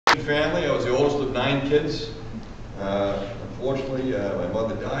Family. I was the oldest of 9 kids. Unfortunately, my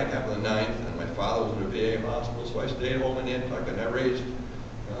mother died after the 9th, and my father was in a VA hospital, so I stayed home in Nantucket, and I raised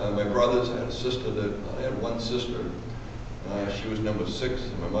my brothers. I had a sister I had one sister. She was number 6,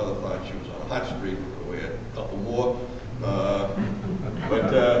 and my mother thought she was on Hot Street. We had a couple more.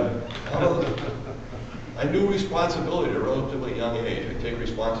 I knew responsibility at a relatively young age. I take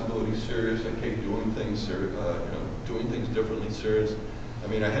responsibility serious. I take doing things doing things differently serious. I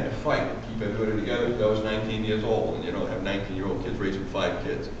mean, I had to fight to keep everybody together because I was 19 years old, and you don't have 19-year-old kids raising 5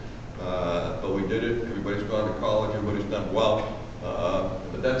 kids. But we did it. Everybody's gone to college. Everybody's done well.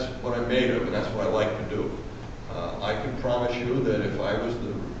 But that's what I'm made of, and that's what I like to do. I can promise you that if I was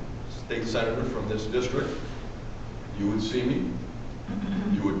the state senator from this district, you would see me,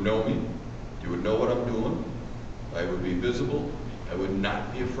 you would know me, you would know what I'm doing. I would be visible. I would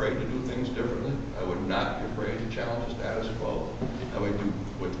not be afraid to do things differently. I would not be afraid to challenge the status quo. I would do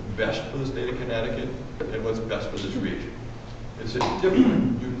what's best for the state of Connecticut and what's best for this region. It's a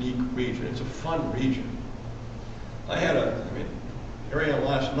different, unique region. It's a fun region. Here I am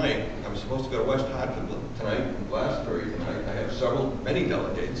last night. I was supposed to go to West Hartford tonight and Glastonbury tonight. I have many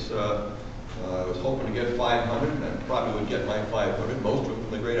delegates. I was hoping to get 500, and I probably would get my 500. Most of them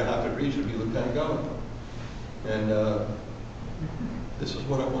from the greater Hartford region would be lieutenant governor. And this is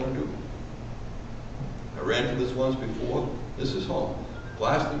what I want to do. I ran for this once before. This is home.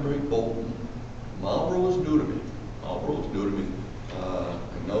 Glastonbury, Bolton. Marlborough is new to me. Marlborough is new to me.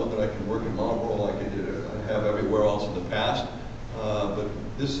 I know that I can work in Marlborough like I have everywhere else in the past. But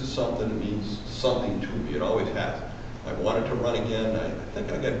this is something that means something to me. It always has. I wanted to run again. I think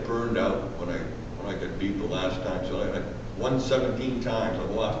I got burned out when I got beat the last time. So I won 17 times. I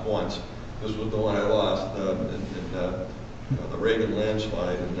lost once. This was the one I lost in the Reagan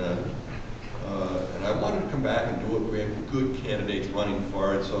landslide. And I wanted to come back and do it. We had good candidates running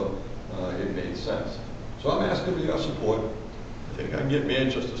for it, so it made sense. So I'm asking for your support. I think I can get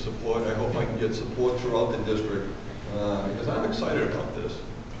Manchester support. I hope I can get support throughout the district. Because I'm excited about this.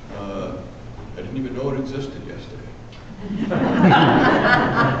 I didn't even know it existed yesterday.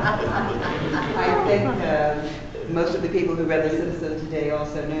 I think most of the people who read the Citizen today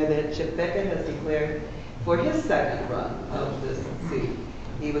also know that Chip Beckett has declared for his second run of this seat.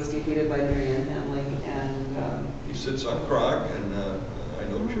 He was defeated by Marianne Hamlin, and he sits on Krog, and I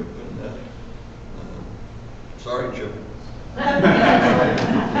know Chip. And sorry, Chip.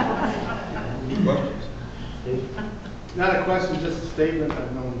 Questions? Not a question, just a statement.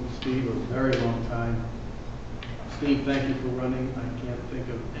 I've known Steve a very long time. Steve, thank you for running. I can't think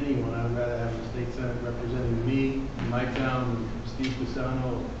of anyone I'd rather have in the state senate representing me in my town than Steve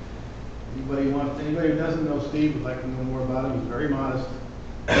Cassano. Anybody who doesn't know Steve would like to know more about him. He's very modest,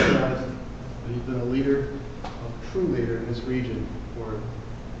 but he's been a leader, a true leader in this region for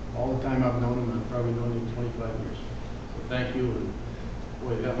all the time I've known him. I've probably known him 25 years. So thank you, and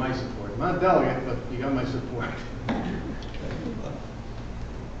boy, you got my support. I'm not a delegate, but you got my support.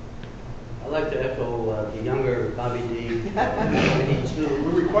 I'd like to echo the younger Bobby D.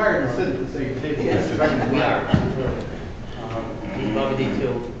 We're required to sit at the same table. Yes, we are. Bobby D.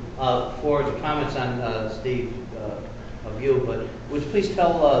 too. For the comments on Steve, of you, but would you please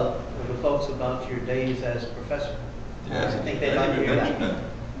tell the folks about your days as professor? Yes, I think they'd like to hear that.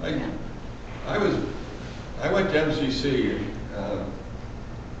 I went to MCC.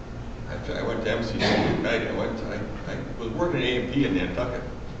 I went to MCC at night. I was working at A&P in Nantucket.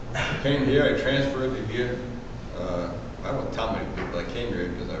 I came here, I transferred to here. I won't tell many people I came here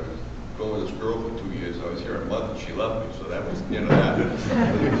because I was going with this girl for 2 years. I was here a month and she left me, so that was the end of that.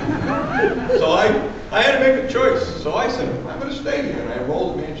 So I had to make a choice. So I said, I'm going to stay here. And I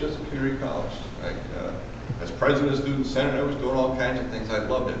enrolled at Manchester Community College. As president of the Student Senate, I was doing all kinds of things. I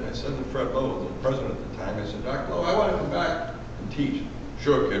loved it. And I said to Fred Lowe, the president at the time, I said, Dr. Lowe, I want to come back and teach.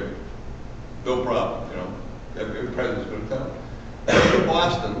 Sure, kid. No problem. You know, every president's going to tell me. I went to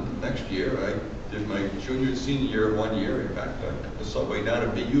Boston next year. I did my junior and senior year in 1 year. In fact, I took the subway down to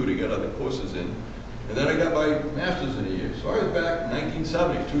BU to get other courses in. And then I got my master's in a year. So I was back in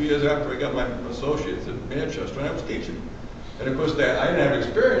 1970, 2 years after I got my associates at Manchester, and I was teaching. And of course, I didn't have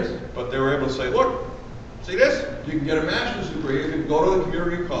experience, but they were able to say, look, see this? You can get a master's degree, you can go to the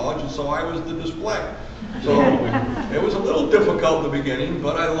community college, and so I was the display. So it was a little difficult in the beginning,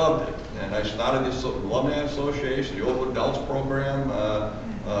 but I loved it. And I started this Alumni Association, the Old Adults Program,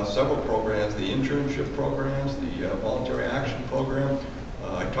 several programs, the internship programs, the voluntary action program.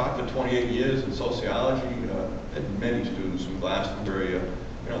 I taught for 28 years in sociology, had many students from Glastonbury.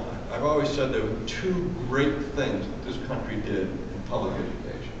 I've always said there were two great things that this country did in public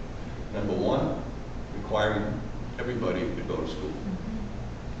education. Number one, requiring everybody to go to school.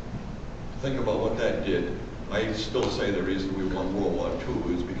 think about what that did, I still say the reason we won World War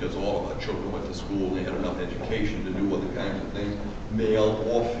II is because all of our children went to school and they had enough education to do other kinds of things, male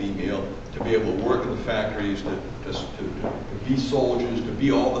or female, to be able to work in the factories, to be soldiers, to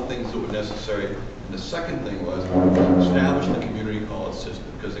be all the things that were necessary. And the second thing was establish the community college system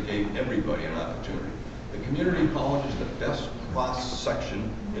because it gave everybody an opportunity. The community college is the best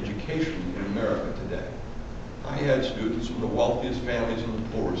cross-section education in America today. I had students from the wealthiest families and the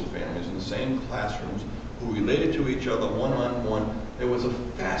poorest families in the same classrooms who related to each other one-on-one. It was a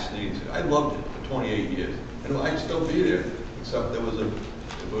fascinating, I loved it for 28 years. And I'd still be there, except there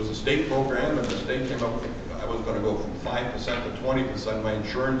was a state program and the state came up with, I was gonna go from 5% to 20%, my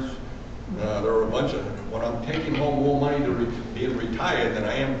insurance, there were a bunch of, when I'm taking home more money to being retired than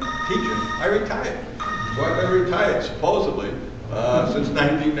I am teaching, I retired. So I've been retired supposedly since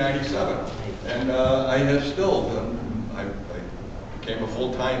 1997. And I have still done, I became a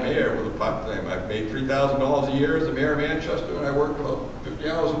full-time mayor with a part-time. I've made $3,000 a year as the mayor of Manchester, and I work about 50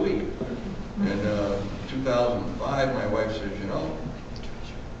 hours a week. In 2005, my wife says, you know,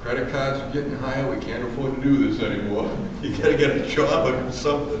 credit cards are getting higher, we can't afford to do this anymore. You gotta get a job or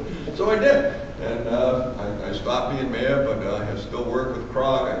something. So I did. And I stopped being mayor, but I have still worked with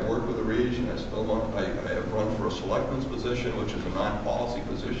CROG, I work with the region, I have run for a selectman's position, which is a non-policy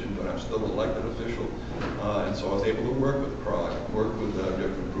position, but I'm still an elected official. And so I was able to work with CROG, work with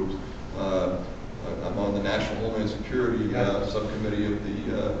different groups. I'm on the National Homeland Security subcommittee of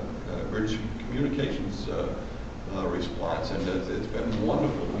the Emergency Communications response, and it's been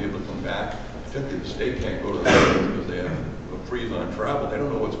wonderful to be able to come back. Particularly the state can't go to the because they have a freeze on travel. They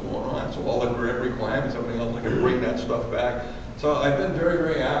don't know what's going on. So all the grant requirements, everything else, I can bring that stuff back. So I've been very,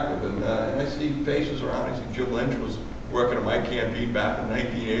 very active, and I see faces around. I see Jim Lynch was working on my campaign back in the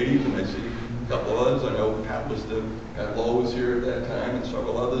 1980s, and I see a couple others. I know Pat was at Lowe's here at that time, and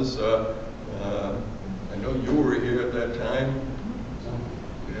several others. I know you were here at that time.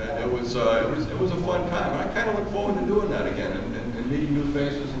 Yeah, it was a fun time. I kind of look forward to doing that again and meeting new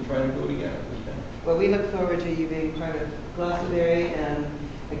faces and trying to do it again. Well, we look forward to you being part of Glastonbury, and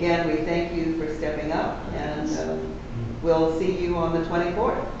again, we thank you for stepping up, and we'll see you on the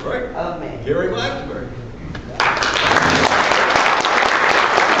 24th right. of May. Here in Glastonbury.